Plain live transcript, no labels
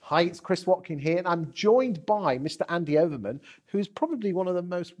Hi, it's Chris Watkin here, and I'm joined by Mr. Andy Overman, who's probably one of the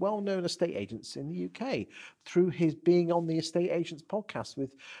most well-known estate agents in the UK through his being on the Estate Agents podcast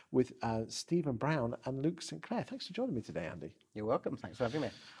with Stephen Brown and Luke Sinclair. Thanks for joining me today, Andy. You're welcome. Thanks for having me.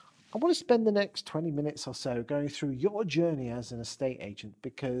 I want to spend the next 20 minutes or so going through your journey as an estate agent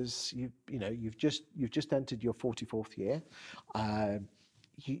because you've just entered your 44th year.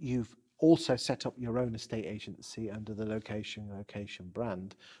 You've also set up your own estate agency under the Location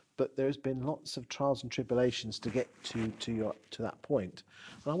brand, but there's been lots of trials and tribulations to get to that point.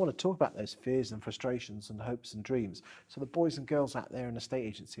 And I want to talk about those fears and frustrations and hopes and dreams so the boys and girls out there in estate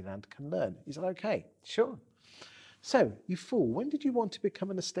agency land can learn. Is that okay? Sure. So, you fool, when did you want to become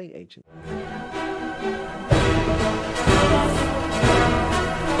an estate agent?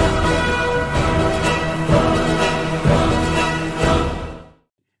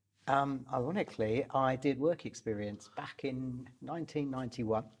 Ironically, I did work experience back in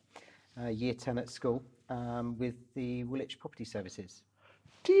 1991, year 10 at school, with the Woolwich Property Services.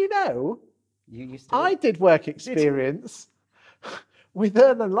 Do you know? You used to? I did work experience with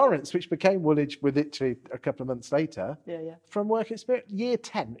Erland Lawrence, which became Woolwich with literally a couple of months later. Yeah. From work experience, year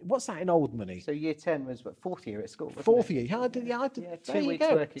 10. What's that in old money? So year 10 was what, fourth year at school, wasn't Fourth it? year. Yeah, I did. Yeah, There 2 you weeks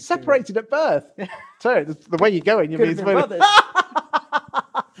go. work experience. Separated at birth. Sorry, the way you're going, you Could mean have been brothers.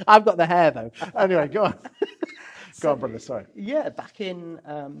 I've got the hair though. Anyway, go on. Go on, brother. Sorry. Yeah, back in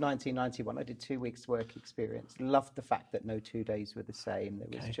 1991, I did 2 weeks work experience. Loved the fact that no 2 days were the same. There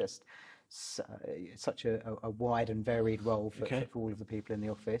was just such a wide and varied role for all of the people in the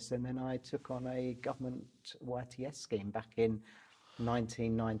office. And then I took on a government YTS scheme back in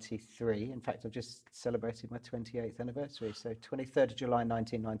 1993. In fact, I've just celebrated my 28th anniversary. So 23rd of July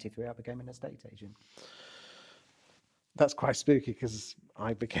 1993, I became an estate agent. That's quite spooky because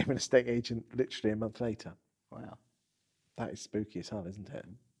I became an estate agent literally a month later. Wow. That is spooky as hell, isn't it?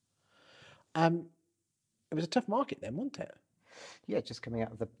 It was a tough market then, wasn't it? Yeah, just coming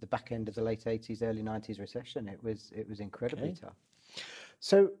out of the back end of the late 80s, early 90s recession, it was incredibly tough.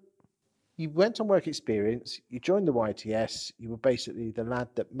 So you went on work experience, you joined the YTS, you were basically the lad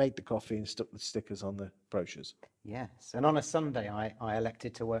that made the coffee and stuck the stickers on the brochures. Yes, and on a Sunday I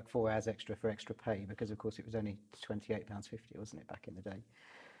elected to work 4 hours extra for extra pay because of course it was only £28.50, wasn't it, back in the day?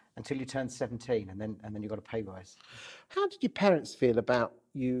 Until you turned 17 and then you got a pay rise. How did your parents feel about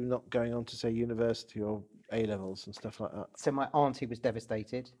you not going on to say university or A-levels and stuff like that? So my auntie was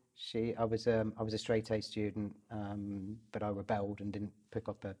devastated. I was a straight A student, but I rebelled and didn't pick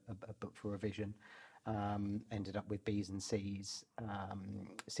up a book for revision. Ended up with B's and C's,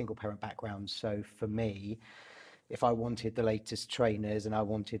 single parent background. So for me, if I wanted the latest trainers and I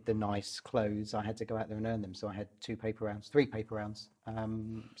wanted the nice clothes, I had to go out there and earn them. So I had 3 paper rounds,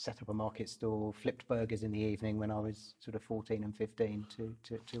 set up a market stall, flipped burgers in the evening when I was sort of 14 and 15 to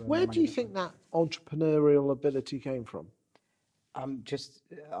earn Where my do you money. think that entrepreneurial ability came from?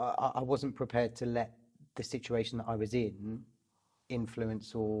 I wasn't prepared to let the situation that I was in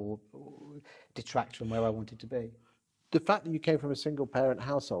influence or detract from where I wanted to be. The fact that you came from a single parent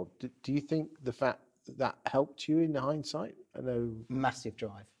household, do you think the fact that helped you in hindsight? I know. Massive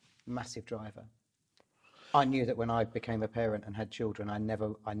driver. I knew that when I became a parent and had children, I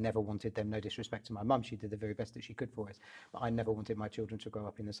never wanted them, no disrespect to my mum, she did the very best that she could for us, but I never wanted my children to grow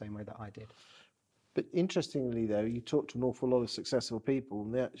up in the same way that I did. But interestingly, though, you talk to an awful lot of successful people,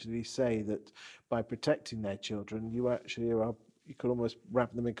 and they actually say that by protecting their children, you could almost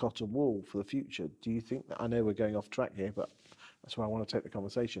wrap them in cotton wool for the future. Do you think that? I know we're going off track here, but that's where I want to take the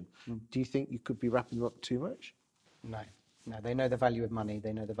conversation. Do you think you could be wrapping them up too much? No, they know the value of money,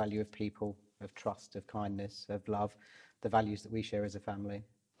 they know the value of people, of trust, of kindness, of love, the values that we share as a family.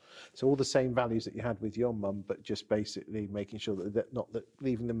 So all the same values that you had with your mum, but just basically making sure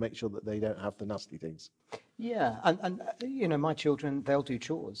leaving them, make sure that they don't have the nasty things. Yeah, and my children, they'll do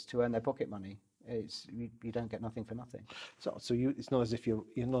chores to earn their pocket money. You don't get nothing for nothing. So it's not as if you're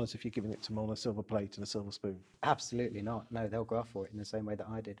giving it to them on a silver plate and a silver spoon. Absolutely not. No, they'll graft for it in the same way that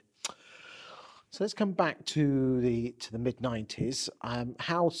I did. So let's come back to the mid-90s.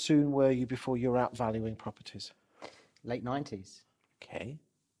 How soon were you before you were out valuing properties? Late 90s. Okay.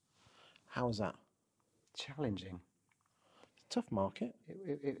 How was that? Challenging. Tough market.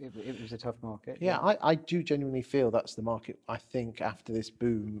 It was a tough market. Yeah, I do genuinely feel that's the market. I think after this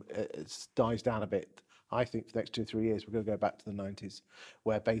boom it dies down a bit, I think for the next 2 or 3 years we're going to go back to the 90s,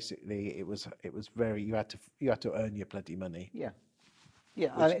 where basically it was very you had to earn your bloody money. Yeah.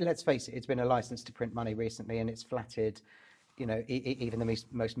 Let's face it, it's been a license to print money recently, and it's flattered. Even the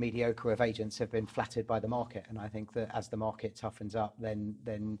most mediocre of agents have been flattered by the market, and I think that as the market toughens up,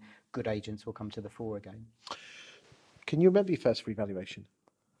 then good agents will come to the fore again. Can you remember your first revaluation?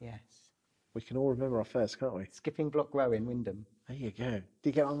 Yes. We can all remember our first, can't we? Skipping Block Row in Wyndham. There you go. Did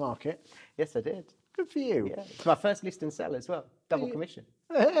you get on the market? Yes, I did. Good for you. Yeah, it's my first list and sell as well. Double commission.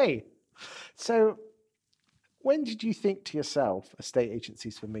 Hey. So when did you think to yourself, estate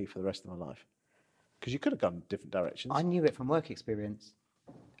agencies for me for the rest of my life? Because you could have gone different directions. I knew it from work experience.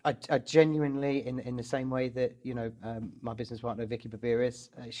 I genuinely, in the same way that my business partner Vicky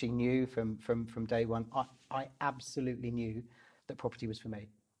Barberis, she knew from day one. I absolutely knew that property was for me.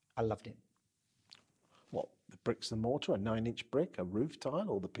 I loved it. What, the bricks and mortar, a 9-inch brick, a roof tile,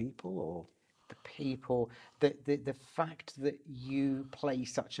 or the people, or The people, the fact that you play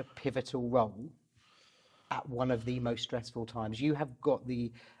such a pivotal role at one of the most stressful times. You have got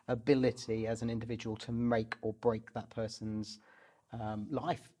the ability as an individual to make or break that person's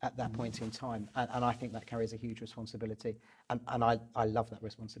life at that point in time. And I think that carries a huge responsibility. And I love that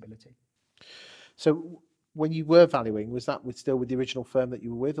responsibility. So when you were valuing, was that still with the original firm that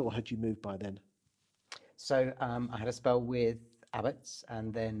you were with, or had you moved by then? So I had a spell with Abbott's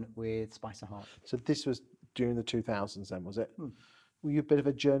and then with Spicer Hart. So this was during the 2000s then, was it? Were you a bit of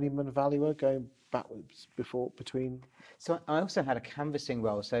a journeyman valuer going backwards between? So I also had a canvassing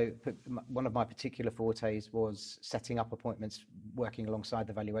role. So one of my particular fortes was setting up appointments, working alongside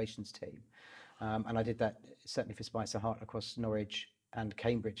the valuations team. And I did that certainly for Spicer Hart across Norwich and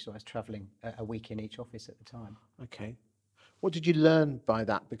Cambridge. So I was travelling a week in each office at the time. Okay. What did you learn by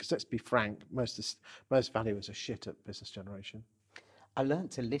that? Because let's be frank, most valuers are shit at business generation. I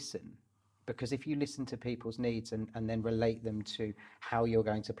learned to listen, because if you listen to people's needs and then relate them to how you're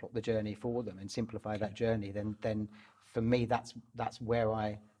going to plot the journey for them and simplify that journey, then for me, that's where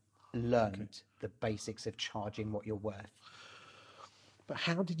I learned the basics of charging what you're worth. But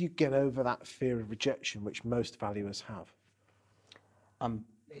how did you get over that fear of rejection, which most valuers have?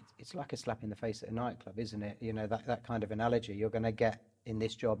 It's like a slap in the face at a nightclub, isn't it? That kind of analogy. You're going to get in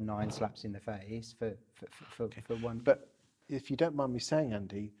this job 9 slaps in the face for one. But if you don't mind me saying,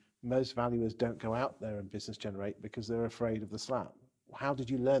 Andy, most valuers don't go out there and business generate because they're afraid of the slap. How did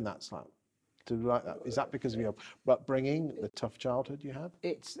you learn that slap? To like that? Is that because of your upbringing, the tough childhood you had?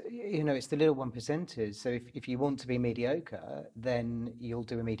 It's the little 1%ers. So if you want to be mediocre, then you'll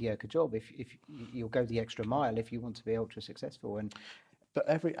do a mediocre job. If you'll go the extra mile if you want to be ultra successful. But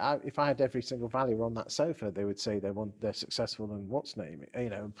if I had every single valuer on that sofa, they would say they're successful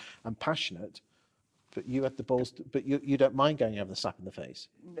and passionate. But you had the balls, but you don't mind going over the slap in the face.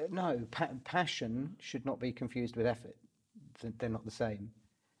 No, passion should not be confused with effort. They're not the same.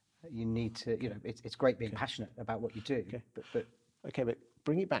 You need to, it's great being passionate about what you do. Okay. But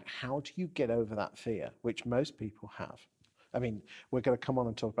bring it back. How do you get over that fear, which most people have? I mean, we're going to come on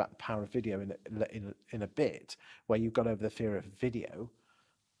and talk about the power of video in a bit, where you've got over the fear of video.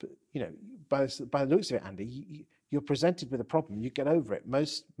 But by the looks of it, Andy, you're presented with a problem, you get over it.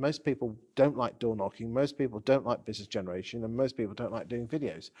 Most people don't like door knocking, most people don't like business generation, and most people don't like doing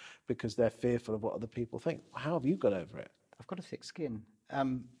videos because they're fearful of what other people think. How have you got over it? I've got a thick skin.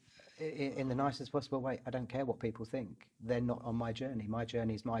 In the nicest possible way. I don't care what people think. They're not on my journey. My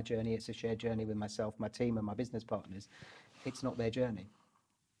journey is my journey. It's a shared journey with myself, my team, and my business partners. It's not their journey.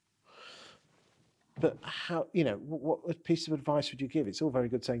 But how, what piece of advice would you give? It's all very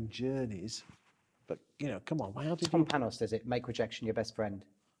good saying journeys, but, come on, how did Tom you... Panos does it, make rejection your best friend.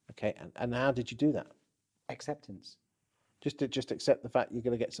 Okay, and how did you do that? Acceptance. Just accept the fact you're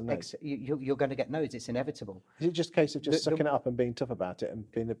going to get some no's. You're going to get no's, it's inevitable. Is it just a case of sucking it up and being tough about it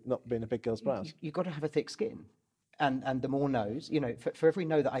and not being a big girl's blouse? You've got to have a thick skin. And the more no's, for every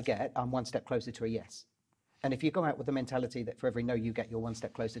no that I get, I'm one step closer to a yes. And if you go out with the mentality that for every no you get, you're one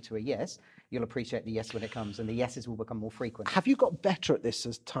step closer to a yes, you'll appreciate the yes when it comes, and the yeses will become more frequent. Have you got better at this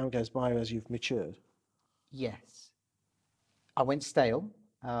as time goes by, as you've matured? Yes. I went stale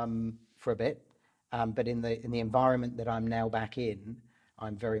for a bit, but in the environment that I'm now back in,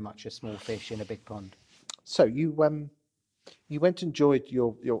 I'm very much a small fish in a big pond. So you went and joined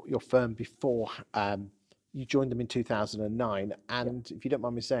your firm before. You joined them in 2009, and if you don't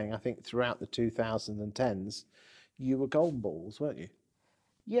mind me saying, I think throughout the 2010s, you were golden balls, weren't you?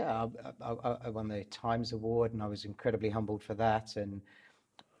 Yeah, I won the Times Award, and I was incredibly humbled for that, and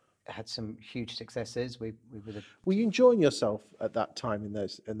had some huge successes. Were you enjoying yourself at that time in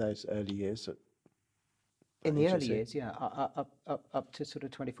those early years? In the early years, yeah, up to sort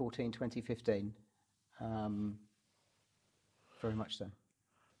of 2014, 2015, very much so.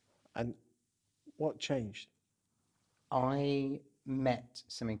 And what changed? I met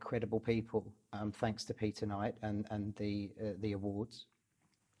some incredible people, thanks to Peter Knight and the awards.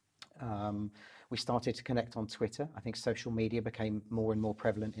 We started to connect on Twitter. I think social media became more and more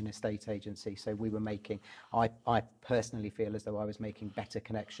prevalent in estate agency. So we were making, I personally feel as though I was making better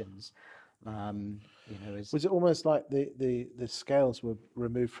connections. Was it almost like the scales were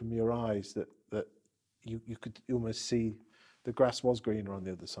removed from your eyes that you could almost see the grass was greener on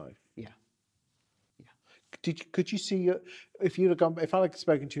the other side? Yeah. Could you see if I'd like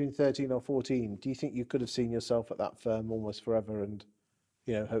spoken to you in 13 or 14, do you think you could have seen yourself at that firm almost forever and,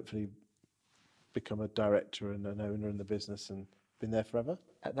 hopefully become a director and an owner in the business and been there forever?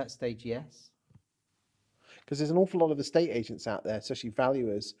 At that stage, yes. Because there's an awful lot of estate agents out there, especially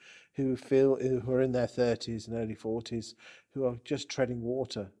valuers, who are in their 30s and early 40s, who are just treading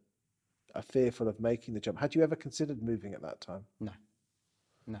water, are fearful of making the jump. Had you ever considered moving at that time? No.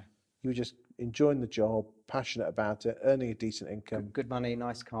 You were just enjoying the job, passionate about it, earning a decent income. Good money,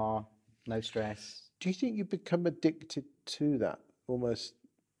 nice car, no stress. Do you think you become addicted to that? Almost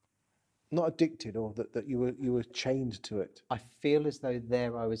not addicted, or that you were chained to it? I feel as though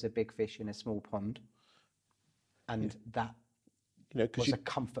there I was a big fish in a small pond, and that was a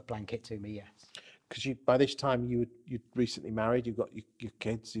comfort blanket to me. Yes. Because by this time you'd recently married, you've got your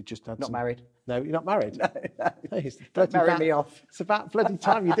kids, you just had Not married. No, you're not married? No. Hey, Don't marry me off. It's about bloody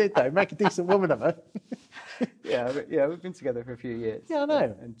time you did, though. Make a decent woman of her. Yeah, we've been together for a few years. Yeah, I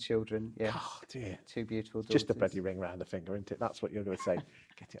know. And children, yeah. Oh, dear. 2 beautiful daughters. Just a bloody ring round the finger, isn't it? That's what you're going to say.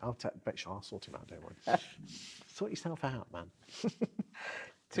 Get it. Bet you I'll sort him out, don't worry. Sort yourself out, man.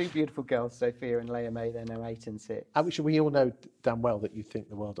 2 beautiful girls, Sophia and Leia May. They're now 8 and 6. Which we all know damn well that you think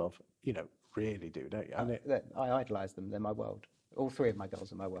the world of, really do, don't you? I idolise them. They're my world. All 3 of my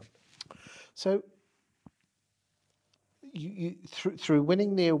girls are my world. So, you through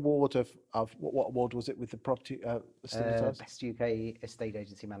winning the award of what award was it with the property? Best UK estate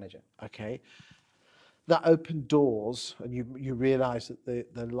agency manager. Okay, that opened doors, and you realised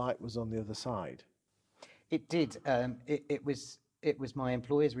that the light was on the other side. It did. It was my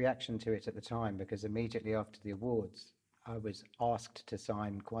employer's reaction to it at the time, because immediately after the awards, I was asked to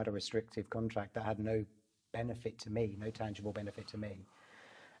sign quite a restrictive contract that had no benefit to me, no tangible benefit to me,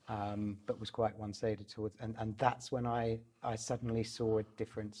 but was quite one-sided towards. And that's when I suddenly saw a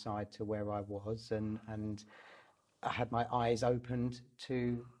different side to where I was, and I had my eyes opened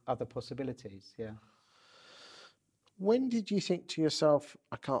to other possibilities. Yeah. When did you think to yourself,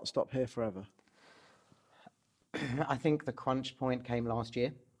 I can't stop here forever? I think the crunch point came last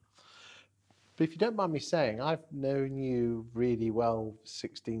year. But if you don't mind me saying, I've known you really well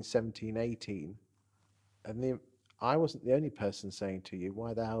 16, 17, 18, and I wasn't the only person saying to you,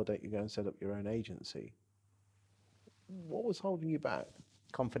 why the hell don't you go and set up your own agency? What was holding you back?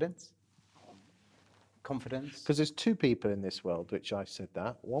 Confidence. Because there's 2 people in this world which I said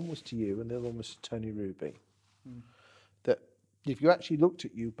that. One was to you and the other one was to Tony Ruby. That if you actually looked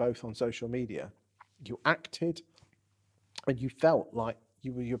at you both on social media, you acted and you felt like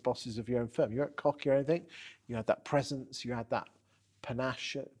you were your bosses of your own firm. You weren't cocky or anything. You had that presence. You had that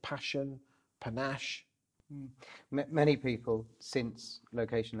panache. Many people since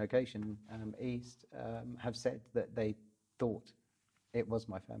Location East have said that they thought it was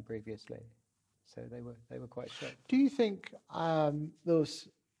my firm previously, so they were quite shocked. Do you think there was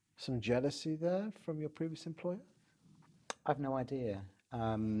some jealousy there from your previous employer? I've no idea.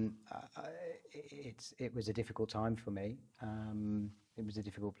 It was a difficult time for me. It was a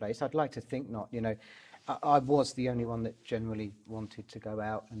difficult place. I'd like to think not. I was the only one that generally wanted to go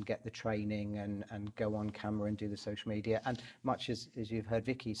out and get the training and go on camera and do the social media. And much as you've heard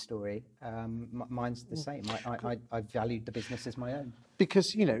Vicky's story, mine's the same. I valued the business as my own.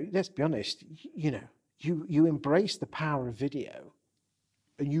 Because, let's be honest, you embraced the power of video,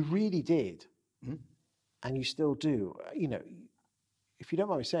 and you really did. Mm-hmm. And you still do. If you don't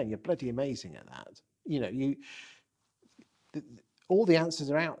mind me saying, you're bloody amazing at that. All the answers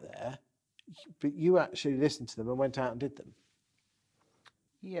are out there, but you actually listened to them and went out and did them.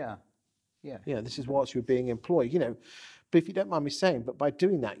 Yeah. This is whilst you were being employed, But if you don't mind me saying, but by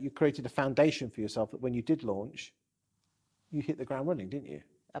doing that, you created a foundation for yourself that when you did launch, you hit the ground running, didn't you?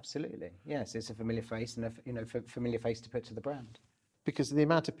 Absolutely. Yes, it's a familiar face and a familiar face to put to the brand. Because the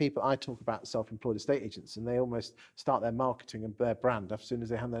amount of people I talk about self-employed estate agents, and they almost start their marketing and their brand as soon as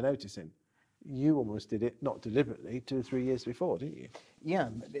they hand their notice in. You almost did it, not deliberately, 2 or 3 years before, didn't you? Yeah,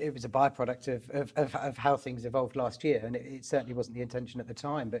 it was a byproduct of how things evolved last year, and it certainly wasn't the intention at the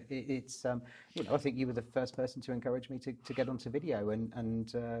time. But it's I think you were the first person to encourage me to get onto video,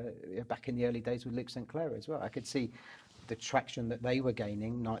 and back in the early days with Luke St Clair as well. I could see the traction that they were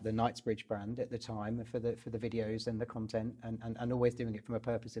gaining, the Knightsbridge brand at the time, for the videos and the content, and always doing it from a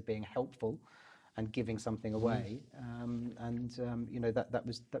purpose of being helpful. and giving something away, that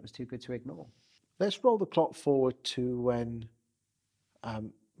was too good to ignore. Let's roll the clock forward to when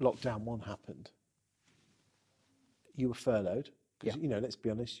lockdown 1 happened. You were furloughed. Because, Yeah. let's be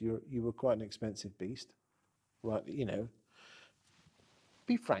honest, you were quite an expensive beast. Right,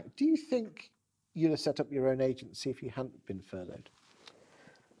 Be frank, do you think you'd have set up your own agency if you hadn't been furloughed?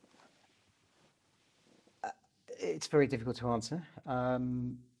 It's very difficult to answer.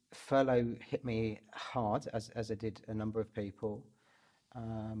 Furlough hit me hard, as it did a number of people.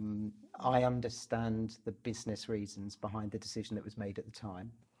 I understand the business reasons behind the decision that was made at the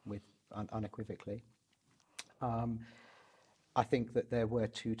time, unequivocally. I think that there were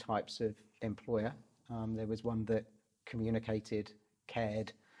two types of employer. There was one that communicated,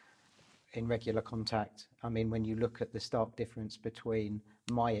 cared, in regular contact. I mean, when you look at the stark difference between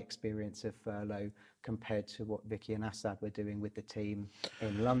my experience of furlough compared to what Vicky and Assad were doing with the team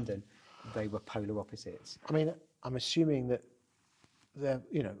in London, they were polar opposites. I mean, I'm assuming that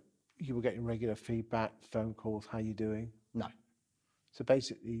you were getting regular feedback, phone calls, how you doing? No. So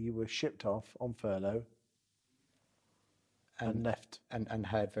basically you were shipped off on furlough and left. And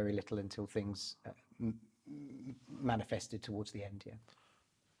heard very little until things manifested towards the end, yeah.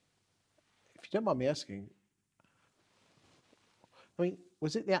 If you don't mind me asking, I mean,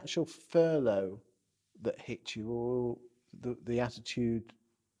 was it the actual furlough that hit you, or the attitude?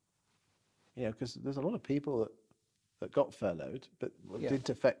 Because there's a lot of people that got furloughed, but it didn't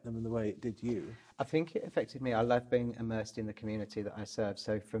affect them in the way it did you. I think it affected me. I love being immersed in the community that I serve.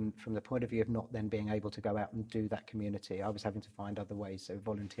 So from the point of view of not then being able to go out and do that community, I was having to find other ways. So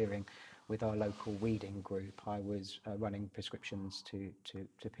volunteering with our local weeding group, I was running prescriptions to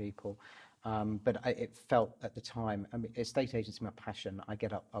people. But it felt at the time, I mean, estate agency is my passion.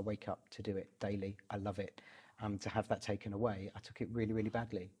 I wake up to do it daily. I love it. To have that taken away, I took it really, really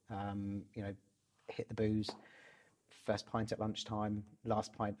badly. Hit the booze, first pint at lunchtime,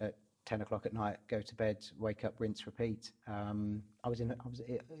 last pint at 10 o'clock at night, go to bed, wake up, rinse, repeat. I was in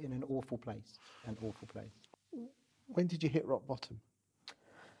an awful place, When did you hit rock bottom?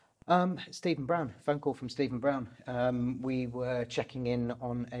 Stephen Brown, phone call from Stephen Brown. We were checking in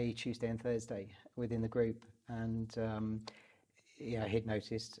on a Tuesday and Thursday within the group, and he'd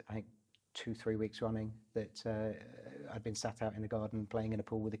noticed, I think 2-3 weeks running, that I'd been sat out in the garden playing in a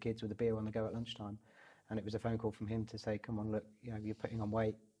pool with the kids with a beer on the go at lunchtime, and it was a phone call from him to say, "Come on, look, you're putting on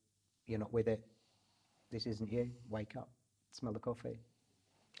weight, you're not with it. This isn't you. Wake up, smell the coffee."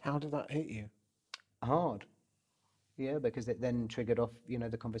 How did that hit you? Hard. Yeah, because it then triggered off,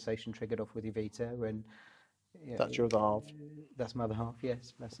 the conversation triggered off with Evita, and That's your other half. That's my other half.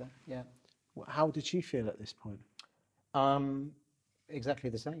 Yes, bless her. Yeah. How did she feel at this point? Exactly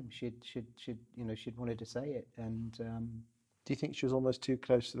the same. She'd wanted to say it, and do you think she was almost too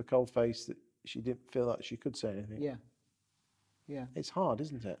close to the coalface that she didn't feel like she could say anything? Yeah. Yeah. It's hard,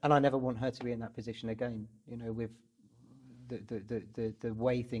 isn't it? And I never want her to be in that position again. With the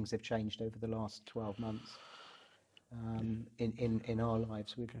way things have changed over the last 12 months. In our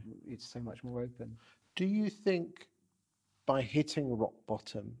lives, it's so much more open. Do you think by hitting rock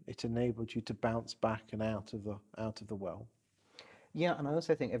bottom, it enabled you to bounce back and out of the well? Yeah, and I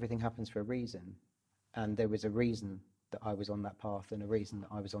also think everything happens for a reason, and there was a reason that I was on that path, and a reason that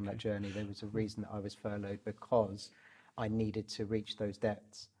I was on that journey. There was a reason that I was furloughed, because I needed to reach those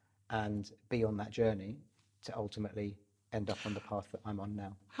depths and be on that journey to ultimately end up on the path that I'm on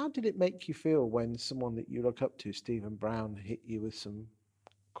now. How did it make you feel when someone that you look up to, Stephen Brown, hit you with some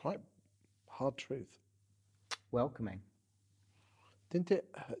quite hard truth? Welcoming. Didn't it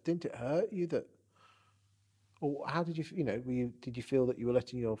hurt you that, or how did you, did you feel that you were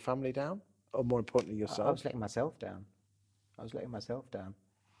letting your family down, or more importantly yourself? I was letting myself down.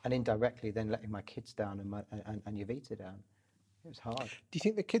 And indirectly then letting my kids down and Evita down. It was hard. Do you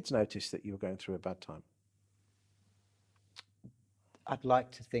think the kids noticed that you were going through a bad time? I'd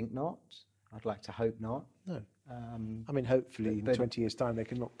like to think not. I'd like to hope not. No. I mean, hopefully in 20 years' time they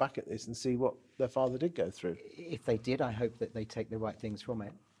can look back at this and see what their father did go through. If they did, I hope that they take the right things from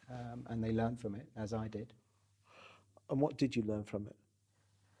it, and they learn from it, as I did. And what did you learn from it?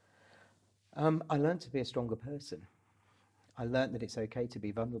 I learned to be a stronger person. I learned that it's okay to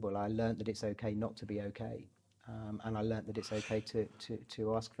be vulnerable. I learned that it's okay not to be okay. And I learned that it's okay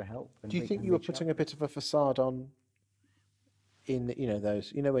to ask for help. Do you think you were putting a bit of a facade on in,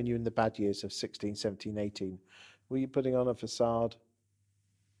 those, when you're in the bad years of 16, 17, 18, were you putting on a facade?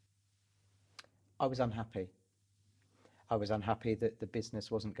 I was unhappy. I was unhappy that the business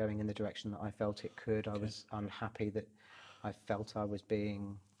wasn't going in the direction that I felt it could. I was unhappy that I felt I was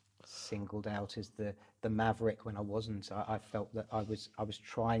being singled out as the maverick when I wasn't. I felt that I was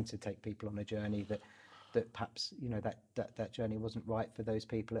trying to take people on a journey that perhaps, you know, that journey wasn't right for those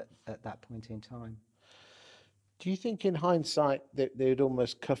people at that point in time. Do you think in hindsight that they'd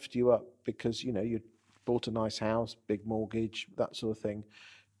almost cuffed you up because, you know, you'd bought a nice house, big mortgage, that sort of thing?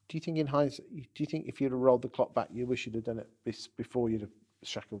 Do you think in hindsight, do you think if you'd have rolled the clock back, you wish you'd have done it before you'd have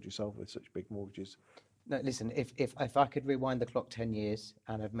shackled yourself with such big mortgages? No, listen, if I could rewind the clock 10 years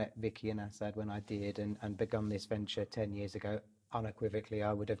and have met Vicky and Asad when I did and begun this venture 10 years ago, unequivocally,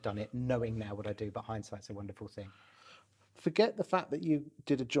 I would have done it knowing now what I do, but hindsight's a wonderful thing. Forget the fact that you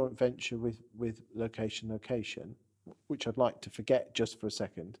did a joint venture with Location, which I'd like to forget just for a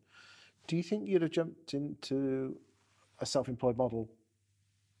second. Do you think you'd have jumped into a self-employed model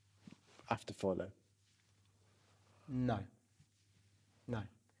after Foilo? No.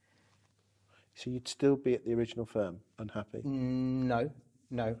 So you'd still be at the original firm, unhappy? No.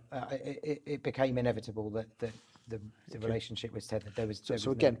 It became inevitable that the relationship was tethered.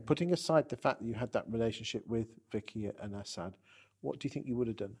 So again, putting aside the fact that you had that relationship with Vicky and Asad, what do you think you would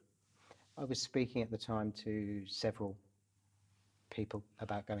have done? I was speaking at the time to several people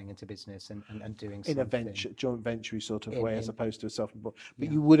about going into business and doing something. In a joint venture sort of way, as opposed to a self-employed. But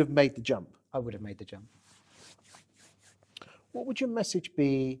Yeah. you would have made the jump. I would have made the jump. What would your message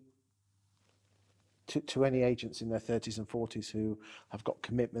be to any agents in their 30s and 40s who have got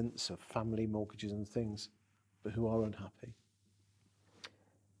commitments of family, mortgages and things, but who are unhappy?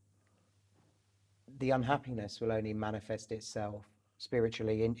 The unhappiness will only manifest itself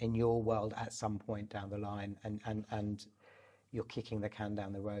spiritually in your world at some point down the line, and you're kicking the can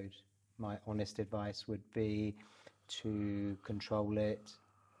down the road. My honest advice would be to control it.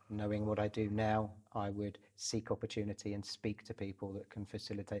 Knowing what I do now, I would seek opportunity and speak to people that can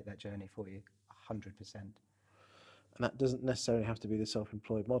facilitate that journey for you, 100%. And that doesn't necessarily have to be the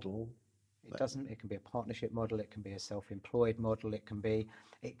self-employed model. It doesn't. It can be a partnership model. It can be a self-employed model. It can be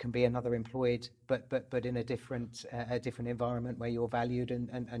another employed, but in a different environment where you're valued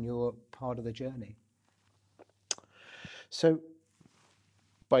and you're part of the journey. So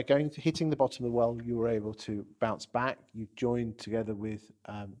by hitting the bottom of the well, you were able to bounce back. You joined together with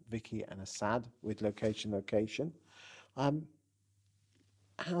Vicky and Asad with Location.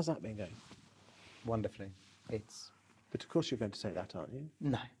 How's that been going? Wonderfully. But of course you're going to say that, aren't you?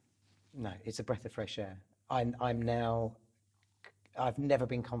 No, it's a breath of fresh air. I've never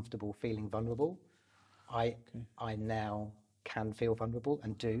been comfortable feeling vulnerable. I now can feel vulnerable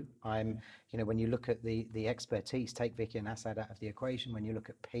and do. When you look at the expertise, take Vicky and Asad out of the equation, when you look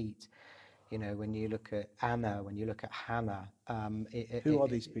at Pete, when you look at Anna, when you look at Hannah. Who are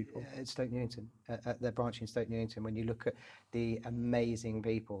these people? At Stoke Newington, at their branch in Stoke Newington. When you look at the amazing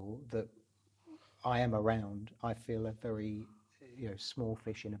people that I am around, I feel a very small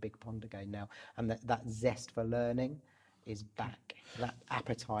fish in a big pond again now, and that zest for learning is back, that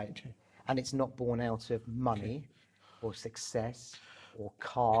appetite. Okay. And it's not born out of money or success or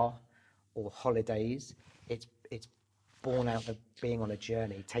car or holidays. It's born out of being on a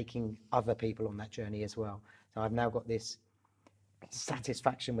journey, taking other people on that journey as well. So I've now got this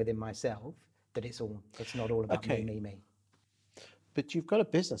satisfaction within myself that it's not all about me. But you've got a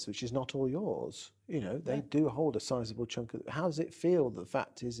business which is not all yours. They do hold a sizable chunk of. How does it feel? The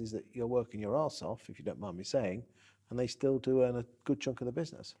fact is that you're working your arse off, if you don't mind me saying, and they still do earn a good chunk of the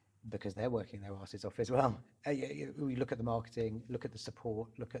business. Because they're working their asses off as well. You look at the marketing, look at the support,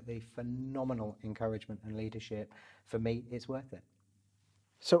 look at the phenomenal encouragement and leadership. For me, it's worth it.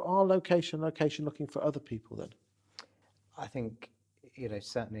 So are Location looking for other people then? I think,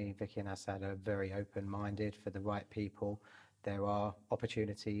 certainly Vicky and Asad are very open-minded for the right people. There are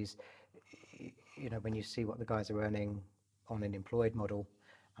opportunities. When you see what the guys are earning on an employed model,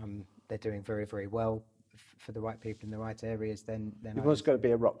 they're doing very, very well. For the right people in the right areas, then You've always got to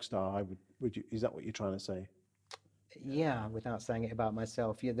be a rock star. Would you? Is that what you're trying to say? Yeah, without saying it about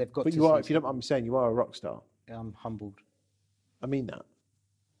myself. Yeah, they've got. But you are. If you don't mind me saying, you are a rock star. I'm humbled. I mean that.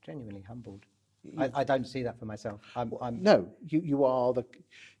 Genuinely humbled. I don't see that for myself. No, you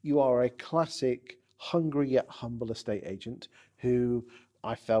are a classic hungry yet humble estate agent who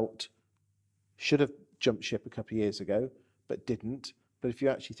I felt should have jumped ship a couple of years ago, but didn't. But if you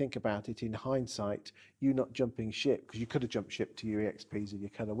actually think about it in hindsight, you not jumping ship, because you could have jumped ship to your EXPs or your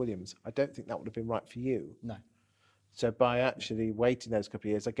Keller Williams, I don't think that would have been right for you. No. So by actually waiting those couple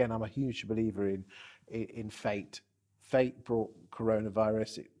of years, again, I'm a huge believer in fate. Fate brought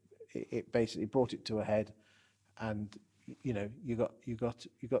coronavirus. It basically brought it to a head, and you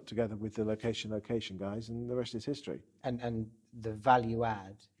got together with the location guys, and the rest is history. And the value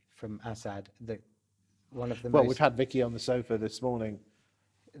add from Asad, one of the Well, we've had Vicky on the sofa this morning.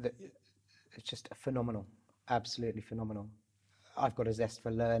 that it's just phenomenal, absolutely phenomenal. I've got a zest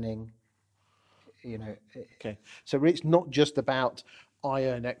for learning, you know. Okay, so it's not just about I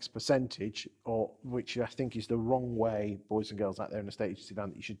earn X percentage, or which I think is the wrong way, boys and girls out there in the state agency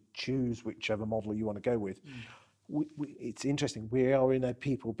land, that you should choose whichever model you want to go with. It's interesting, we are in a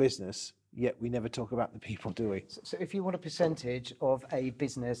people business, yet we never talk about the people, do we? So if you want a percentage of a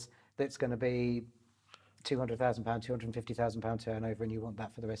business that's going to be £200,000, £250,000 turnover, and you want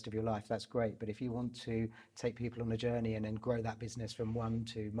that for the rest of your life, that's great. But if you want to take people on a journey and then grow that business from one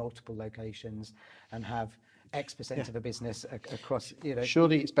to multiple locations and have X percent of a business across, you know.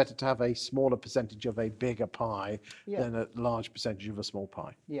 Surely it's better to have a smaller percentage of a bigger pie Yeah. than a large percentage of a small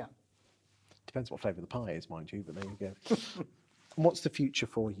pie. Yeah. Depends what flavour the pie is, mind you, but there you go. And what's the future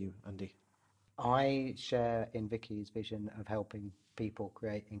for you, Andy? I share in Vicky's vision of helping people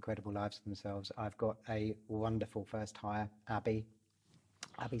create incredible lives for themselves. I've got a wonderful first hire, Abby.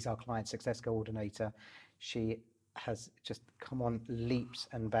 Abby's our client success coordinator. She has just come on leaps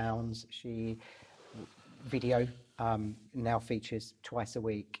and bounds. Video now features twice a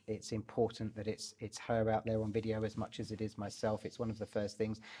week. It's important that it's her out there on video as much as it is myself. It's one of the first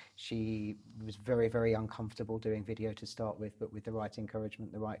things. She was very, very uncomfortable doing video to start with, but with the right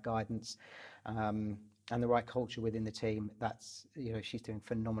encouragement, the right guidance, and the right culture within the team, that's, you know, she's doing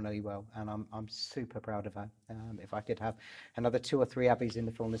phenomenally well, and I'm super proud of her. If I could have another 2 or 3 Abbeys in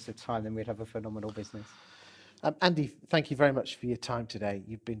the fullness of time, then we'd have a phenomenal business. Andy, thank you very much for your time today.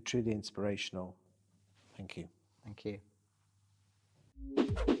 You've been truly inspirational. Thank you. Thank you.